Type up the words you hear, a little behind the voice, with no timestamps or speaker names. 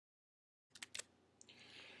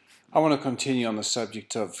I want to continue on the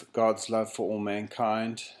subject of God's love for all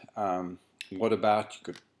mankind. What about, you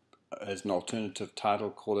could, as an alternative title,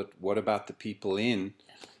 call it, what about the people in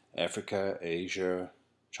Africa, Asia,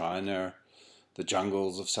 China, the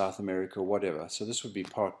jungles of South America, whatever. So this would be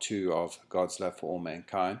part 2 of God's love for all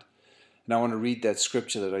mankind. And I want to read that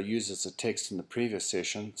scripture that I used as a text in the previous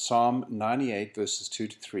session, Psalm 98, verses 2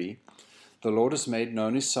 to 3. The Lord has made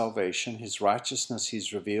known his salvation, his righteousness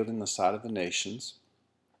he's revealed in the sight of the nations,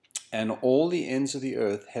 and all the ends of the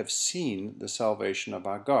earth have seen the salvation of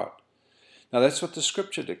our God. Now that's what the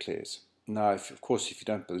scripture declares. Now, of course, if you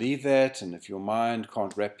don't believe that, and if your mind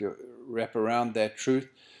can't wrap around that truth,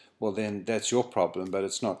 well then that's your problem, but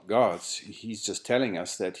it's not God's. He's just telling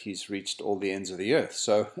us that he's reached all the ends of the earth.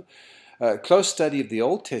 So a close study of the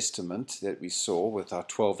Old Testament that we saw with our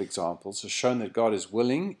 12 examples has shown that God is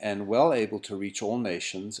willing and well able to reach all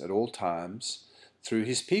nations at all times through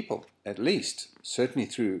his people, at least, certainly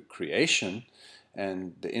through creation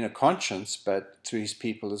and the inner conscience, but through his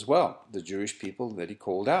people as well, the Jewish people that he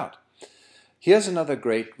called out. Here's another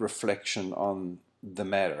great reflection on the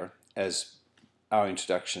matter as our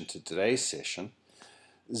introduction to today's session.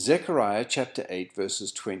 Zechariah chapter 8,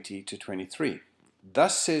 verses 20 to 23.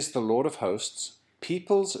 Thus says the Lord of hosts,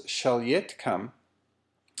 peoples shall yet come,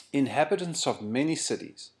 inhabitants of many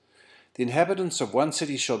cities. The inhabitants of one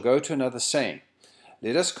city shall go to another, saying,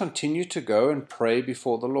 let us continue to go and pray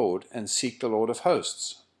before the Lord and seek the Lord of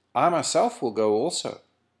hosts. I myself will go also.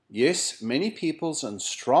 Yes, many peoples and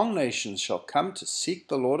strong nations shall come to seek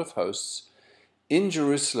the Lord of hosts in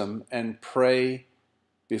Jerusalem and pray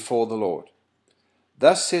before the Lord.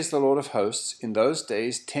 Thus says the Lord of hosts, in those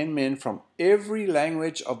days 10 men from every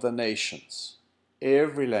language of the nations,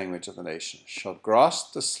 shall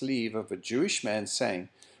grasp the sleeve of a Jewish man, saying,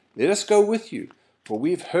 let us go with you, for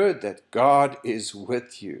we've heard that God is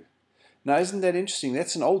with you. Now, isn't that interesting?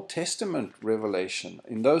 That's an Old Testament revelation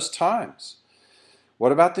in those times.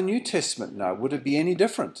 What about the New Testament now? Would it be any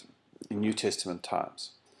different in New Testament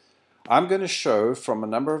times? I'm going to show from a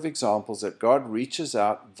number of examples that God reaches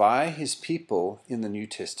out via his people in the New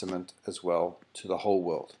Testament as well to the whole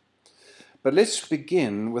world. But let's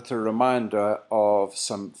begin with a reminder of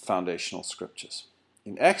some foundational scriptures.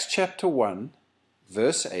 In Acts chapter 1,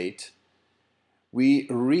 verse 8, we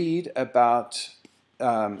read about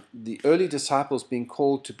the early disciples being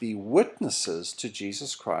called to be witnesses to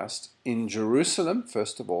Jesus Christ in Jerusalem,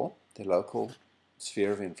 first of all, their local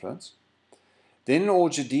sphere of influence, then in all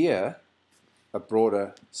Judea, a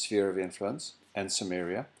broader sphere of influence, and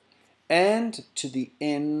Samaria, and to the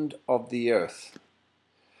end of the earth.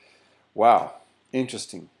 Wow,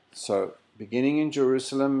 interesting. So, beginning in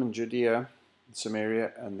Jerusalem and Judea,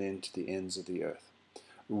 Samaria, and then to the ends of the earth.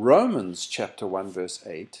 Romans chapter 1 verse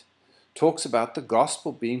 8 talks about the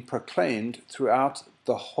gospel being proclaimed throughout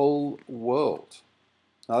the whole world.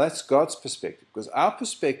 Now that's God's perspective, because our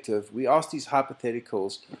perspective, we ask these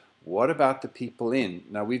hypotheticals, what about the people in?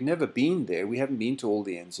 Now we've never been there, we haven't been to all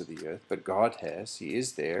the ends of the earth, but God has, he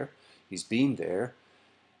is there, he's been there,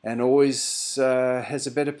 and always has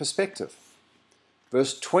a better perspective.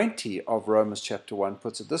 Verse 20 of Romans chapter 1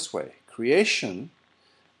 puts it this way, creation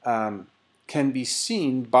can be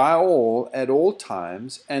seen by all at all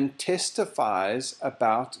times and testifies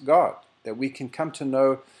about God, that we can come to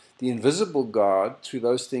know the invisible God through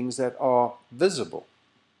those things that are visible.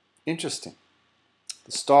 Interesting.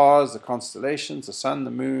 The stars, the constellations, the sun,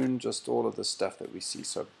 the moon, just all of the stuff that we see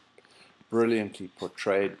so brilliantly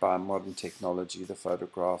portrayed by modern technology, the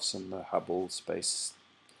photographs and the Hubble space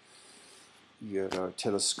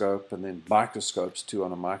telescope, and then microscopes too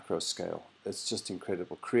on a micro scale. It's just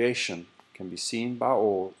incredible. Creation can be seen by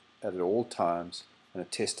all at all times, and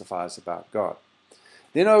it testifies about God.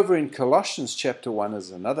 Then over in Colossians chapter 1 is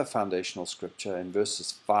another foundational scripture. In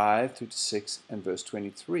verses 5 through to 6 and verse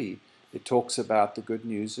 23, it talks about the good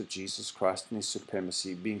news of Jesus Christ and his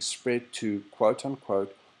supremacy being spread to, quote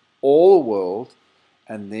unquote, all the world,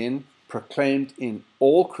 and then proclaimed in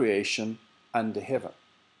all creation under heaven.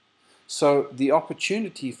 So the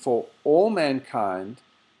opportunity for all mankind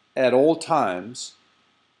at all times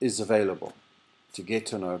is available to get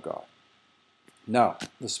to know God. Now,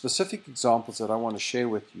 the specific examples that I want to share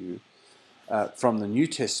with you from the New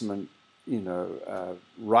Testament,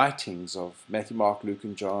 writings of Matthew, Mark, Luke,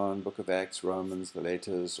 and John, Book of Acts, Romans, the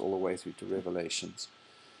letters, all the way through to Revelations,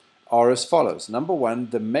 are as follows. Number one,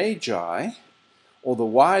 the Magi, or the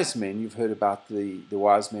wise men. You've heard about the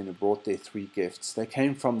wise men who brought their 3 gifts. They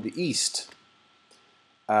came from the east.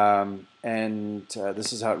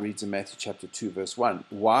 This is how it reads in Matthew chapter 2, verse 1.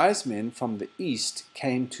 Wise men from the east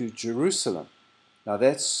came to Jerusalem. Now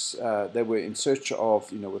that's, they were in search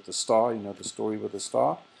of, with the star, the story with the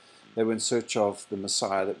star. They were in search of the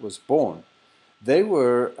Messiah that was born. They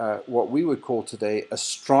were what we would call today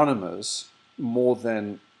astronomers more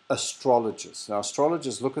than astrologers. Now,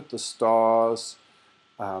 astrologers look at the stars,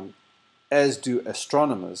 as do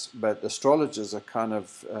astronomers, but astrologers are kind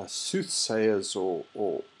of soothsayers, or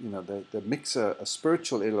they mix a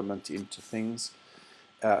spiritual element into things,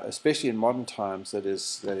 especially in modern times, that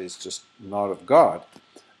is just not of God.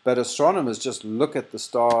 But astronomers just look at the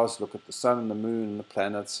stars, look at the sun and the moon and the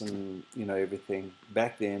planets and everything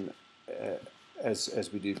back then, as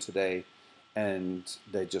we do today, and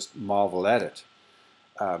they just marvel at it,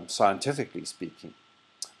 scientifically speaking.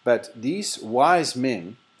 But these wise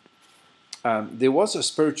men, there was a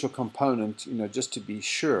spiritual component, just to be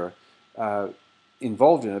sure,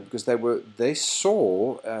 involved in it, because they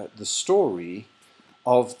saw the story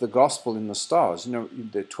of the gospel in the stars. There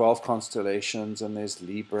are 12 constellations, and there's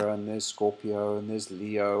Libra, and there's Scorpio, and there's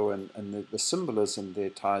Leo, and the symbolism there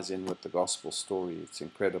ties in with the gospel story. It's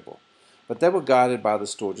incredible. But they were guided by the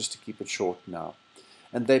story, just to keep it short now.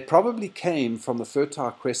 And they probably came from the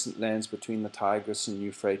Fertile Crescent lands between the Tigris and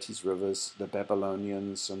Euphrates rivers, the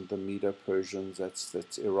Babylonians and the Medo-Persians,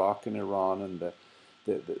 that's Iraq and Iran, and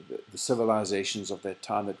the civilizations of that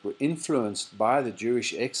time that were influenced by the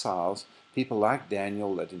Jewish exiles, people like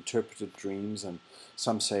Daniel that interpreted dreams, and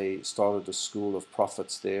some say started a school of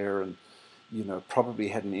prophets there, and probably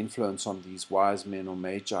had an influence on these wise men or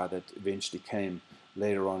magi that eventually came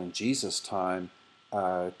later on in Jesus' time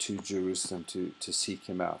to Jerusalem to seek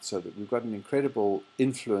him out. So that we've got an incredible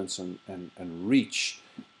influence and reach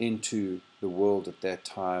into the world at that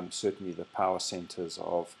time, certainly the power centers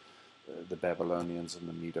of the Babylonians and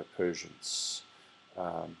the Medo-Persians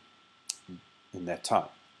in that time.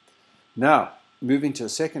 Now, moving to a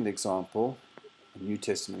second example, a New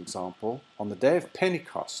Testament example, on the day of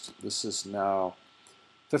Pentecost. This is now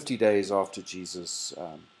 50 days after Jesus'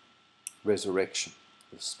 resurrection,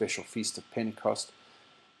 the special feast of Pentecost.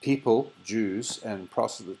 People, Jews and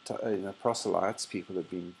proselytes, people that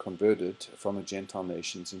had been converted from the Gentile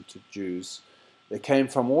nations into Jews, they came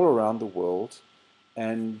from all around the world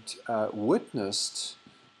and witnessed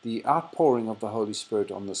the outpouring of the Holy Spirit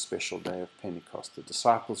on this special day of Pentecost. The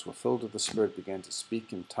disciples were filled with the Spirit, began to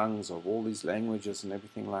speak in tongues of all these languages and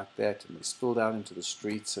everything like that, and they spilled out into the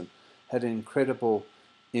streets and had an incredible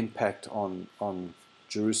impact on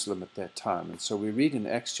Jerusalem at that time. And so we read in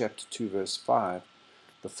Acts chapter 2, verse 5,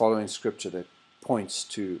 the following scripture that points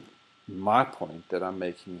to my point that I'm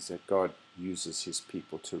making, is that God uses his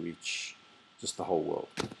people to reach just the whole world.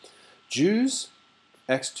 Jews,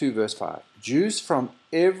 Acts 2 verse 5, Jews from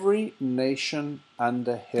every nation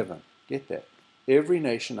under heaven, get that, every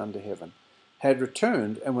nation under heaven, had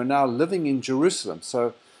returned and were now living in Jerusalem.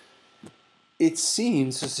 So it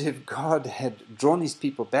seems as if God had drawn his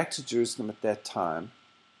people back to Jerusalem at that time,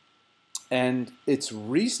 and it's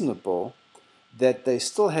reasonable that they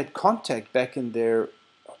still had contact back in their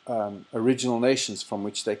original nations from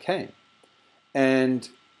which they came. And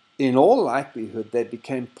in all likelihood, they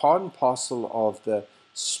became part and parcel of the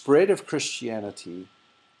spread of Christianity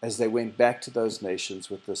as they went back to those nations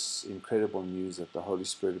with this incredible news that the Holy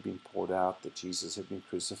Spirit had been poured out, that Jesus had been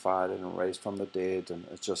crucified and raised from the dead, and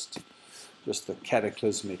it's just the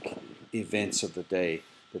cataclysmic events of the day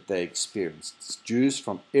that they experienced. Jews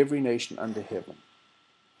from every nation under heaven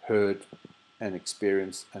heard and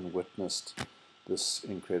experienced and witnessed this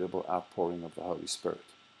incredible outpouring of the Holy Spirit.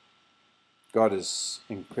 God is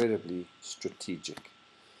incredibly strategic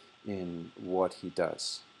in what he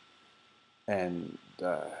does. And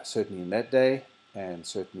certainly in that day, and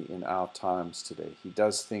certainly in our times today, he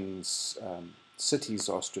does things. Cities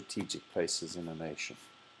are strategic places in a nation.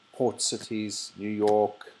 Port cities, New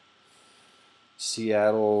York,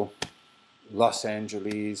 Seattle, Los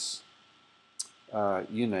Angeles,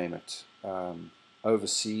 you name it.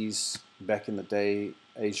 Overseas, back in the day,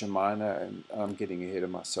 Asia Minor, and I'm getting ahead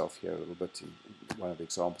of myself here a little bit in one of the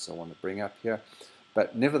examples I want to bring up here.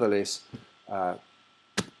 But nevertheless,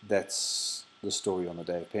 that's the story on the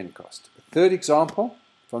day of Pentecost. A third example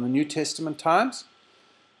from the New Testament times,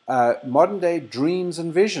 modern day dreams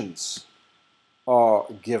and visions are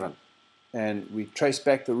given. And we trace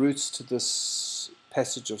back the roots to this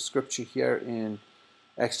passage of Scripture here in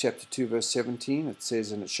Acts chapter 2, verse 17. It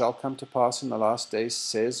says, "And it shall come to pass in the last days,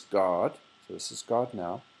 says God," so this is God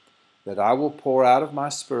now, "that I will pour out of my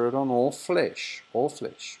Spirit on all flesh, all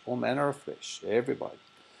manner of flesh, everybody.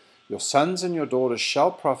 Your sons and your daughters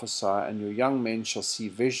shall prophesy, and your young men shall see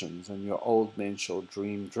visions, and your old men shall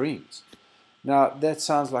dream dreams." Now, that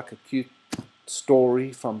sounds like a cute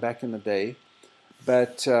story from back in the day,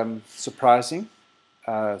 but surprisingly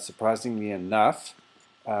enough,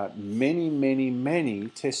 Many, many, many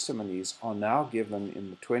testimonies are now given in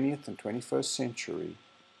the 20th and 21st century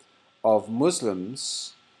of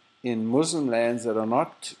Muslims in Muslim lands that are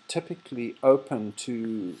not typically open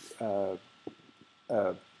to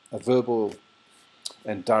a verbal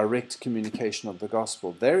and direct communication of the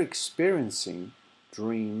gospel. They're experiencing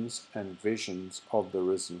dreams and visions of the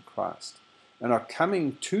risen Christ and are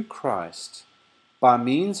coming to Christ by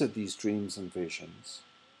means of these dreams and visions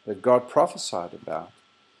that God prophesied about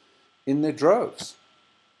in their droves.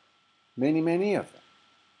 Many, many of them.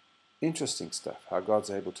 Interesting stuff, how God's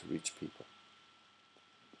able to reach people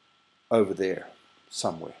over there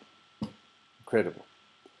somewhere. Incredible.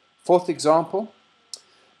 Fourth example,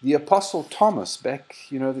 the Apostle Thomas, back,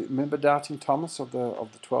 remember doubting Thomas of the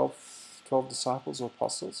 12 disciples or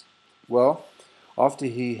apostles? Well, after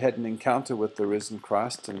he had an encounter with the risen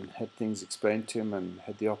Christ and had things explained to him and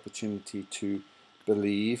had the opportunity to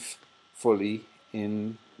believe fully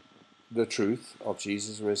in the truth of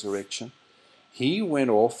Jesus' resurrection, he went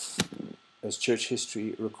off, as church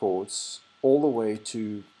history records, all the way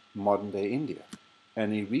to modern-day India.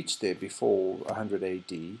 And he reached there before 100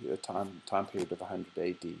 AD, a time period of 100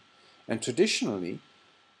 AD. And traditionally,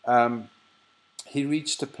 he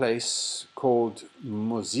reached a place called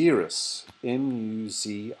Muziris,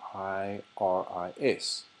 Muziris,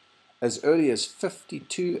 as early as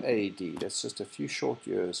 52 AD. That's just a few short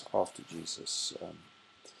years after Jesus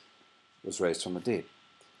was raised from the dead.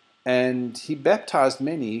 And he baptized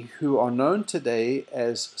many who are known today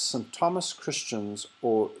as St. Thomas Christians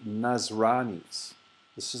or Nazranis.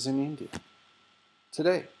 This is in India.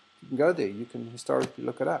 Today, you can go there, you can historically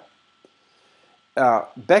look it up.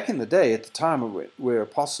 Back in the day, at the time where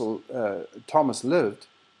Apostle Thomas lived,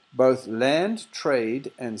 both land,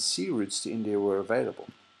 trade, and sea routes to India were available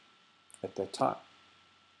at that time.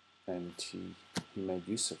 And he made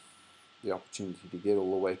use of the opportunity to get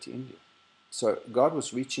all the way to India. So God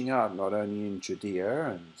was reaching out not only in Judea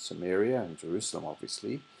and Samaria and Jerusalem,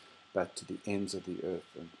 obviously, but to the ends of the earth.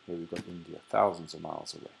 And here we've got India, thousands of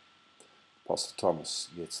miles away. Apostle Thomas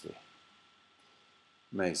gets there.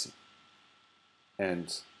 Amazing.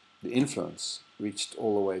 And the influence reached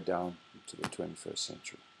all the way down to the 21st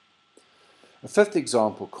century. A fifth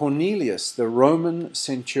example, Cornelius, the Roman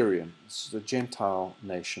centurion. This is a Gentile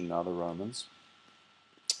nation now, the Romans.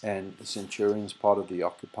 And the centurion is part of the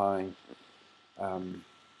occupying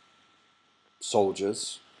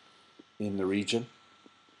soldiers in the region.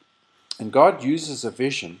 And God uses a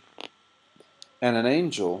vision and an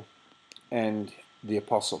angel and the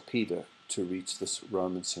Apostle Peter to reach this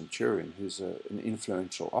Roman centurion, who's an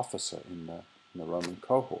influential officer in the Roman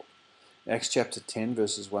cohort. In Acts chapter 10,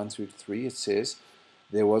 verses 1 through 3, it says,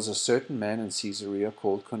 "There was a certain man in Caesarea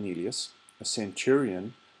called Cornelius, a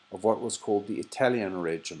centurion of what was called the Italian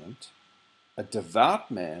regiment, a devout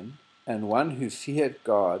man, and one who feared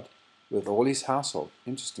God with all his household."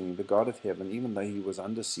 Interestingly, the God of heaven, even though he was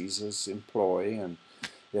under Caesar's employ, and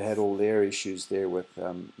they had all their issues there with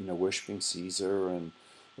worshipping Caesar and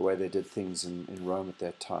the way they did things in Rome at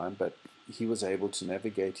that time, but he was able to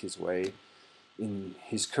navigate his way in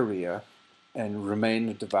his career and remain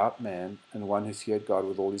a devout man and one who feared God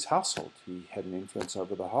with all his household. He had an influence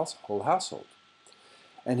over the whole household.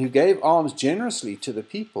 And who gave alms generously to the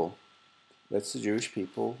people, that's the Jewish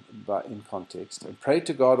people but in context, and prayed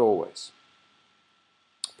to God always.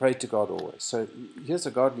 Prayed to God always. So here's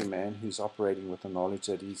a godly man who's operating with the knowledge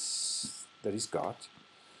that he's got,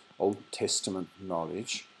 Old Testament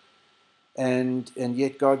knowledge, and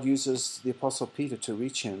yet God uses the Apostle Peter to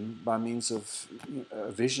reach him by means of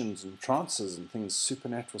visions and trances and things,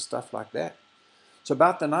 supernatural stuff like that. So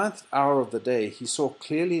about the 9th hour of the day, he saw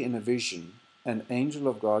clearly in a vision an angel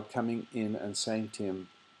of God coming in and saying to him,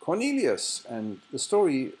 "Cornelius." And the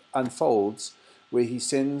story unfolds where he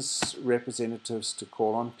sends representatives to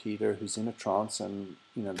call on Peter, who's in a trance, and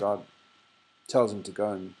God tells him to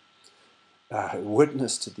go and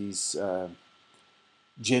witness to these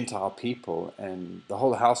Gentile people, and the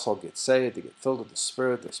whole household gets saved. They get filled with the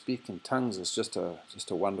Spirit. They speak in tongues. It's just a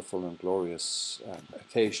wonderful and glorious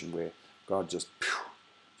occasion where God just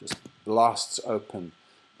blasts open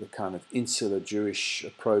the kind of insular Jewish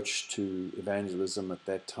approach to evangelism at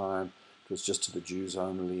that time. It was just to the Jews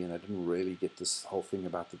only, and I didn't really get this whole thing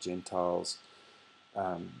about the Gentiles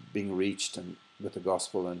being reached and with the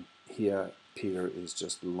gospel. And here Peter is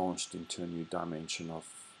just launched into a new dimension of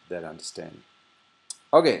that understanding.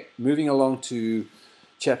 Okay, moving along to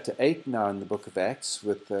chapter 8 now in the book of Acts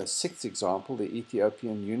with the 6th example, the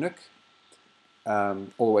Ethiopian eunuch,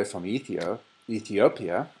 all the way from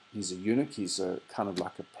Ethiopia. He's a eunuch. He's a kind of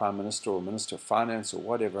like a prime minister or minister of finance or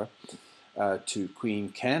whatever to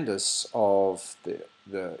Queen Candace of the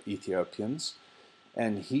the Ethiopians.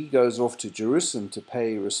 And he goes off to Jerusalem to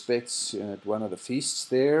pay respects at one of the feasts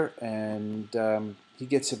there, and he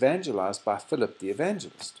gets evangelized by Philip the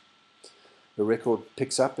evangelist. The record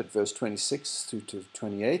picks up at verse 26 through to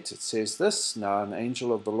 28. It says this: Now an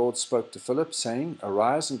angel of the Lord spoke to Philip, saying,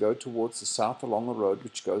 Arise and go towards the south along the road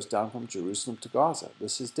which goes down from Jerusalem to Gaza.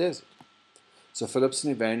 This is desert. So Philip's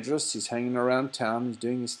an evangelist. He's hanging around town. He's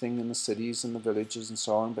doing his thing in the cities and the villages and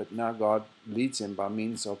so on. But now God leads him by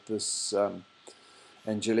means of this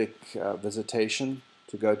angelic visitation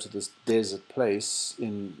to go to this desert place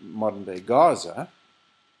in modern-day Gaza.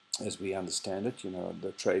 As we understand it,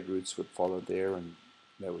 the trade routes would follow there, and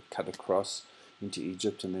they would cut across into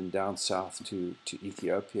Egypt and then down south to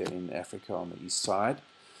Ethiopia in Africa on the east side.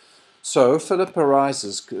 So Philip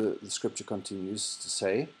arises, the scripture continues to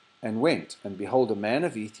say, and went, and behold, a man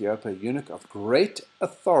of Ethiopia, a eunuch of great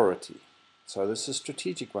authority. So this is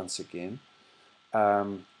strategic once again.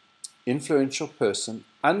 Influential person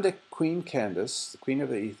under Queen Candace, the queen of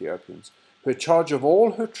the Ethiopians, who had charge of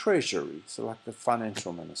all her treasury, so like the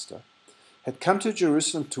financial minister, had come to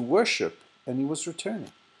Jerusalem to worship, and he was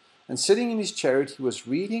returning. And sitting in his chariot, he was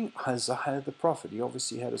reading Isaiah the prophet. He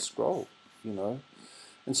obviously had a scroll,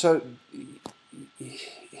 And so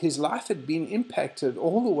his life had been impacted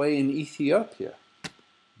all the way in Ethiopia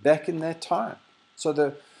back in that time. So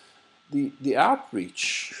the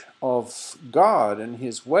outreach of God and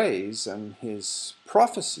his ways and his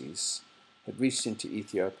prophecies had reached into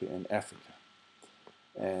Ethiopia and Africa.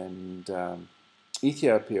 And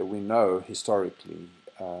Ethiopia, we know historically,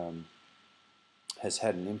 has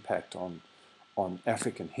had an impact on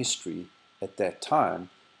African history at that time,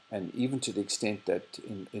 and even to the extent that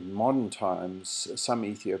in modern times, some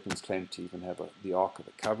Ethiopians claim to even have the Ark of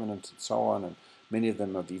the Covenant and so on, and many of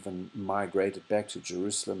them have even migrated back to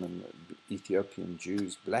Jerusalem, and Ethiopian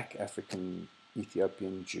Jews, black African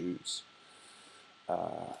Ethiopian Jews,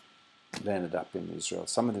 landed up in Israel.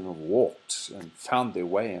 Some of them have walked and found their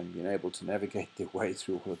way and been able to navigate their way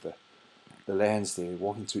through all of the lands there,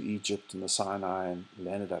 walking through Egypt and the Sinai, and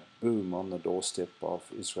landed up, boom, on the doorstep of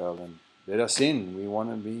Israel. And let us in. We want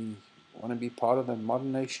to be part of the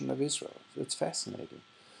modern nation of Israel. It's fascinating,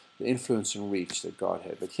 the influence and reach that God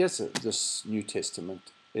had. But here's this New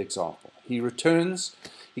Testament example. He returns,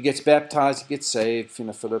 he gets baptized, he gets saved.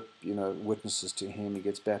 Philip, witnesses to him. He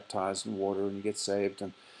gets baptized in water and he gets saved.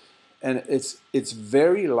 And it's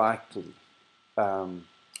very likely,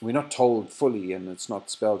 we're not told fully and it's not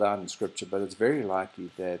spelled out in Scripture, but it's very likely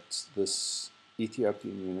that this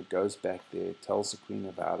Ethiopian eunuch goes back there, tells the queen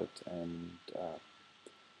about it, and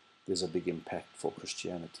there's a big impact for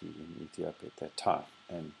Christianity in Ethiopia at that time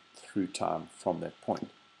and through time from that point.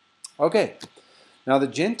 Okay, now the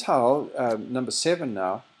Gentile, number 7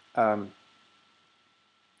 now,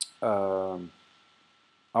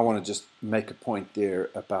 I want to just make a point there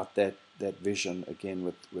about that vision again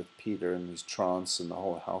with Peter and his trance and the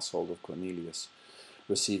whole household of Cornelius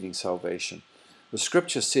receiving salvation. The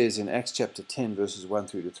scripture says in Acts chapter 10 verses 1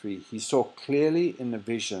 through to 3, he saw clearly in the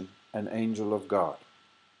vision an angel of God.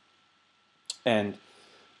 And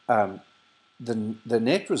the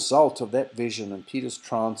net result of that vision and Peter's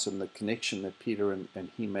trance and the connection that Peter and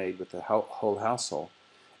he made with the whole household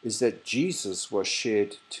is that Jesus was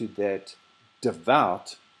shared to that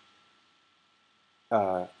devout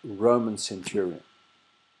Roman centurion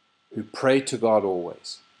who prayed to God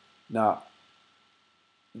always. Now,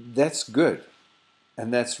 that's good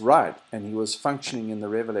and that's right, and he was functioning in the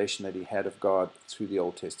revelation that he had of God through the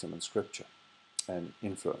Old Testament scripture and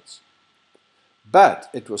influence. But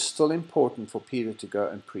it was still important for Peter to go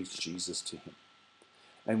and preach Jesus to him.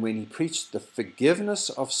 And when he preached the forgiveness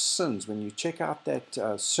of sins, when you check out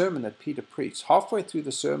that sermon that Peter preached, halfway through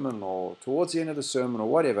the sermon or towards the end of the sermon or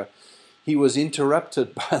whatever, he was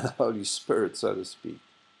interrupted by the Holy Spirit, so to speak,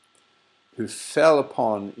 who fell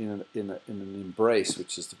upon in an embrace,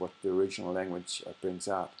 which is what the original language brings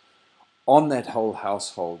out, on that whole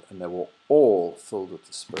household, and they were all filled with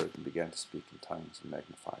the Spirit and began to speak in tongues and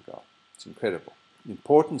magnify God. It's incredible. The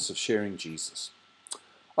importance of sharing Jesus.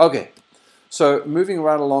 Okay, so moving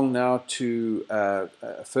right along now to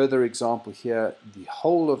a further example here. The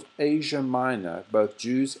whole of Asia Minor, both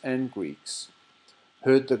Jews and Greeks,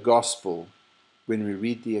 heard the gospel when we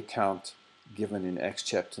read the account given in Acts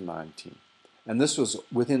chapter 19. And this was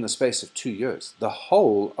within the space of 2 years. The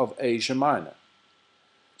whole of Asia Minor.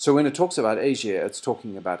 So when it talks about Asia, it's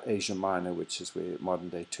talking about Asia Minor, which is where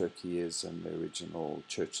modern-day Turkey is, and the original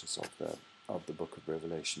churches of the book of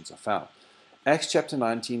Revelations are found. Acts chapter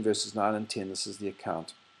 19, verses 9 and 10, this is the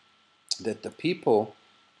account, that the people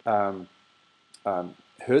heard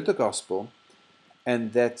the gospel,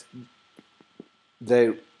 and that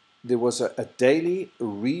there was a daily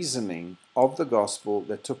reasoning of the gospel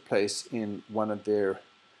that took place in one of their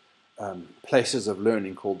places of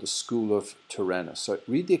learning called the School of Tyrannus. So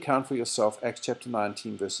read the account for yourself, Acts chapter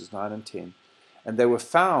 19, verses 9 and 10. And they were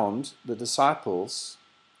found, the disciples,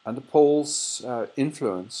 under Paul's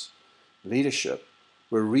influence, leadership,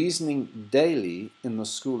 were reasoning daily in the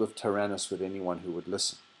School of Tyrannus with anyone who would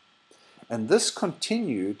listen. And this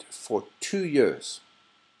continued for 2 years.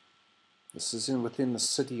 This is within the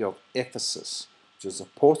city of Ephesus, which is a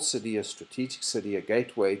port city, a strategic city, a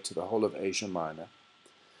gateway to the whole of Asia Minor.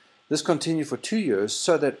 This continued for 2 years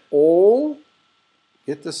so that all,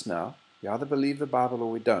 get this now, we either believe the Bible or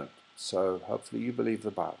we don't. So hopefully you believe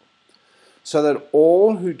the Bible. So that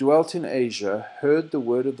all who dwelt in Asia heard the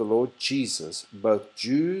word of the Lord Jesus, both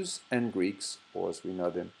Jews and Greeks, or as we know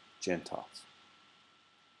them, Gentiles.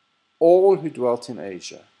 All who dwelt in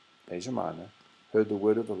Asia, Asia Minor, heard the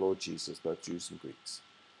word of the Lord Jesus, both Jews and Greeks.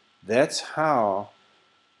 That's how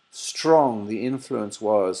strong the influence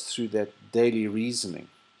was through that daily reasoning.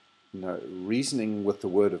 Reasoning with the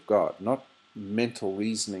Word of God, not mental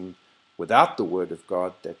reasoning without the Word of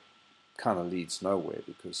God that kind of leads nowhere,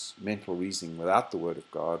 because mental reasoning without the Word of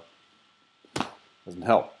God doesn't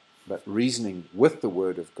help. But reasoning with the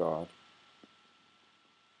Word of God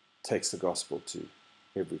takes the gospel to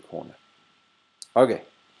every corner. Okay,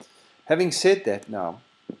 having said that now,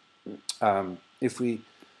 if we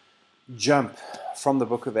jump from the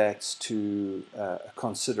book of Acts to a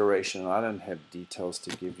consideration. I don't have details to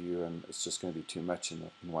give you, and it's just going to be too much in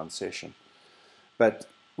one session. But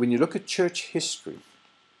when you look at church history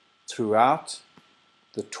throughout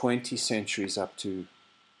the 20 centuries up to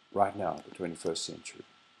right now, the 21st century,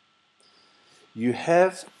 you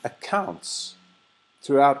have accounts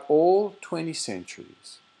throughout all 20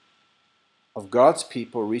 centuries of God's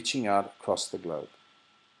people reaching out across the globe.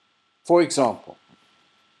 For example,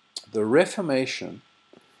 the Reformation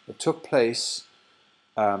that took place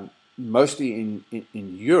mostly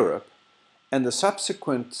in Europe, and the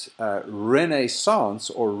subsequent Renaissance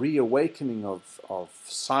or reawakening of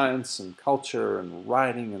science and culture and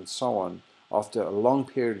writing and so on, after a long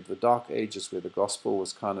period of the Dark Ages where the gospel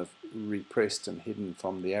was kind of repressed and hidden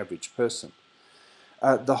from the average person.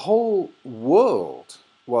 The whole world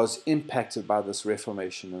was impacted by this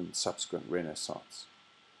Reformation and subsequent Renaissance.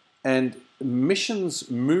 And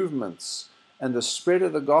missions movements and the spread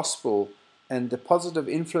of the gospel and the positive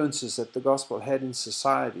influences that the gospel had in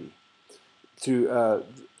society through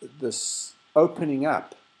this opening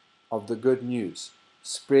up of the good news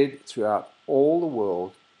spread throughout all the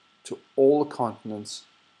world to all the continents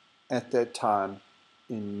at that time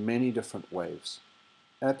in many different waves.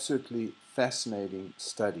 Absolutely fascinating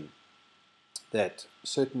study that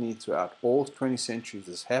certainly throughout all 20 centuries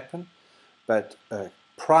has happened, but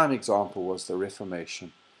prime example was the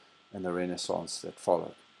Reformation and the Renaissance that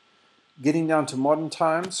followed. Getting down to modern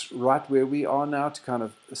times, right where we are now, to kind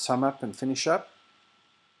of sum up and finish up,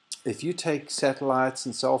 if you take satellites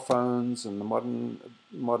and cell phones and the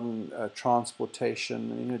modern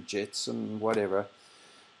transportation, jets and whatever,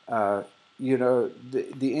 the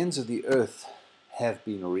ends of the earth have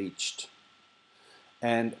been reached.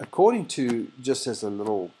 And according to, just as a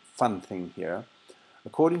little fun thing here,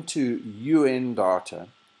 according to UN data,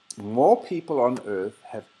 more people on Earth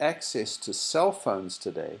have access to cell phones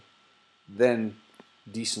today than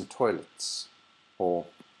decent toilets or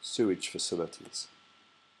sewage facilities.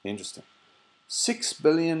 Interesting. 6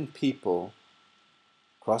 billion people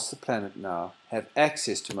across the planet now have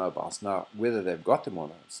access to mobiles. Now, whether they've got them or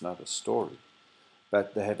not, it's another story.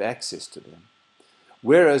 But they have access to them.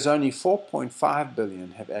 Whereas only 4.5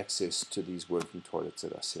 billion have access to these working toilets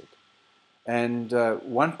that I said. And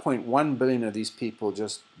 1.1 billion of these people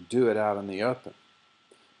just do it out in the open.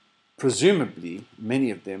 Presumably, many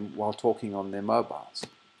of them while talking on their mobiles.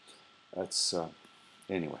 That's,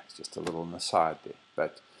 anyway, just a little aside there.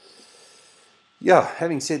 But, yeah,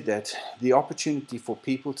 having said that, the opportunity for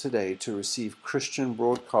people today to receive Christian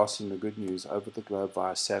broadcasting the good news over the globe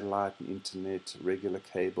via satellite and internet, regular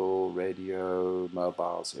cable, radio,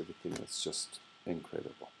 mobiles, everything, it's just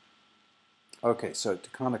incredible. Okay, so to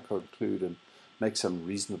kind of conclude and make some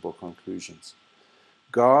reasonable conclusions.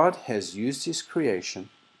 God has used His creation.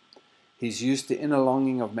 He's used the inner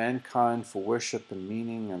longing of mankind for worship and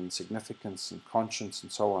meaning and significance and conscience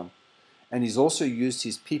and so on. And He's also used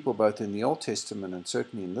His people both in the Old Testament and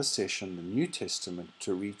certainly in this session, the New Testament,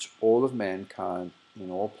 to reach all of mankind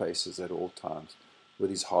in all places at all times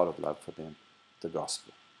with His heart of love for them, the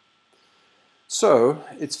gospel. So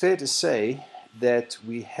it's fair to say that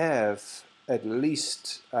we have at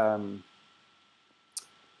least a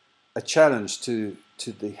challenge to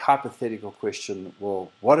to the hypothetical question,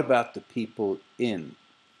 well, what about the people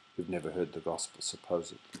who've never heard the gospel,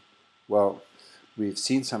 supposedly? Well, we've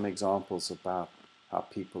seen some examples about how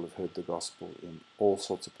people have heard the gospel in all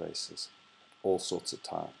sorts of places, all sorts of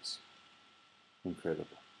times.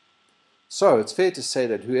 Incredible. So it's fair to say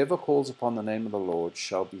that whoever calls upon the name of the Lord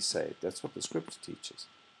shall be saved. That's what the scripture teaches.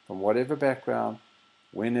 From whatever background,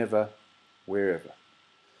 whenever, wherever.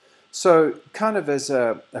 So kind of as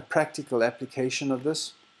a practical application of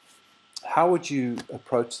this, how would you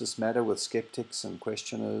approach this matter with skeptics and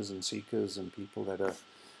questioners and seekers and people that are,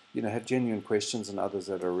 have genuine questions and others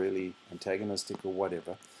that are really antagonistic or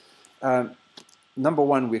whatever? Number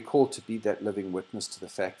one, we're called to be that living witness to the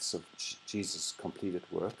facts of Jesus' completed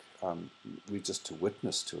work. We're just to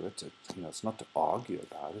witness to it. It's not to argue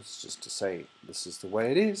about it. It's just to say, this is the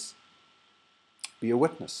way it is. Be a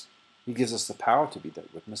witness. He gives us the power to be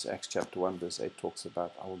that witness. Acts chapter 1 verse 8 talks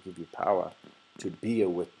about, I will give you power to be a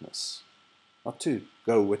witness. Not to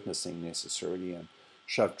go witnessing necessarily and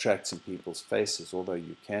shove tracts in people's faces, although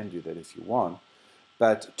you can do that if you want,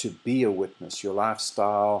 but to be a witness. Your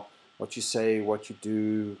lifestyle, what you say, what you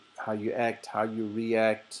do, how you act, how you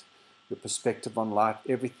react, your perspective on life,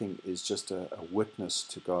 everything is just a witness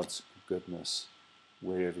to God's goodness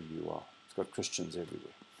wherever you are. It's got Christians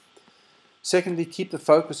everywhere. Secondly, keep the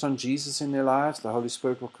focus on Jesus in their lives. The Holy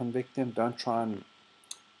Spirit will convict them. Don't try and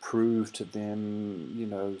prove to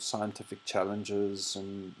them, scientific challenges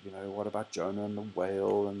and, what about Jonah and the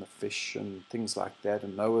whale and the fish and things like that,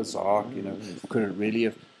 and Noah's Ark, couldn't really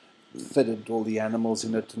have fitted all the animals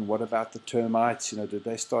in it, and what about the termites, did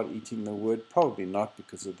they start eating the wood? Probably not,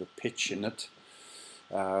 because of the pitch in it.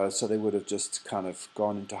 So they would have just kind of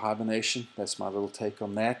gone into hibernation. That's my little take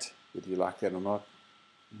on that. Whether you like that or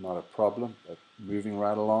not a problem, but moving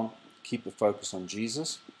right along. Keep the focus on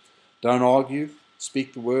Jesus. Don't argue.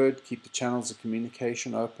 Speak the word. Keep the channels of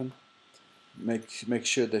communication open. Make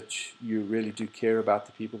sure that you really do care about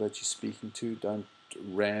the people that you're speaking to. Don't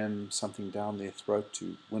ram something down their throat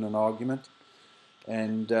to win an argument.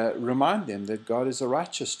 And remind them that God is a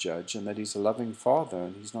righteous judge and that He's a loving Father,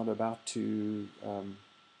 and He's not about to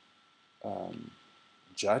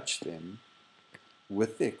judge them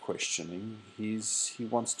with their questioning. He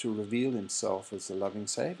wants to reveal Himself as a loving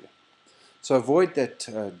Savior. So avoid that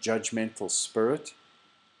judgmental spirit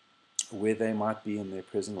where they might be in their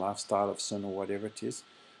present lifestyle of sin or whatever it is.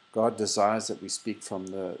 God desires that we speak from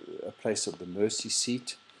a place of the mercy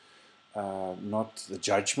seat, not the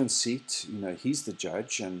judgment seat. He's the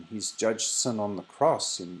judge, and He's judged sin on the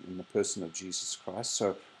cross in the person of Jesus Christ.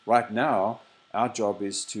 So right now, our job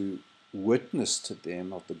is to witness to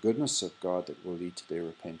them of the goodness of God that will lead to their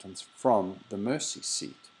repentance from the mercy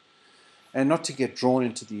seat. And not to get drawn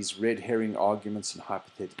into these red herring arguments and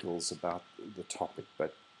hypotheticals about the topic,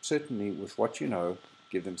 but certainly with what you know,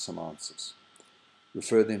 give them some answers.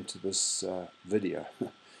 Refer them to this video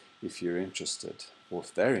if you're interested, or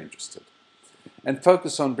if they're interested. And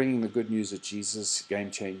focus on bringing the good news of Jesus'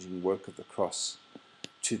 game-changing work of the cross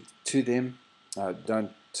to them.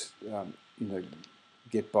 Don't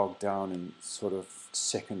get bogged down in sort of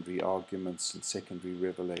secondary arguments and secondary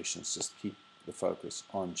revelations. Just keep the focus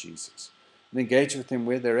on Jesus. And engage with them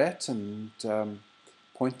where they're at, and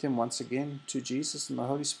point them once again to Jesus, and the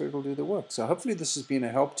Holy Spirit will do the work. So hopefully this has been a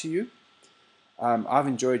help to you. I've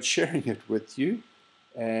enjoyed sharing it with you,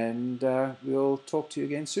 and we'll talk to you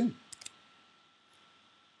again soon.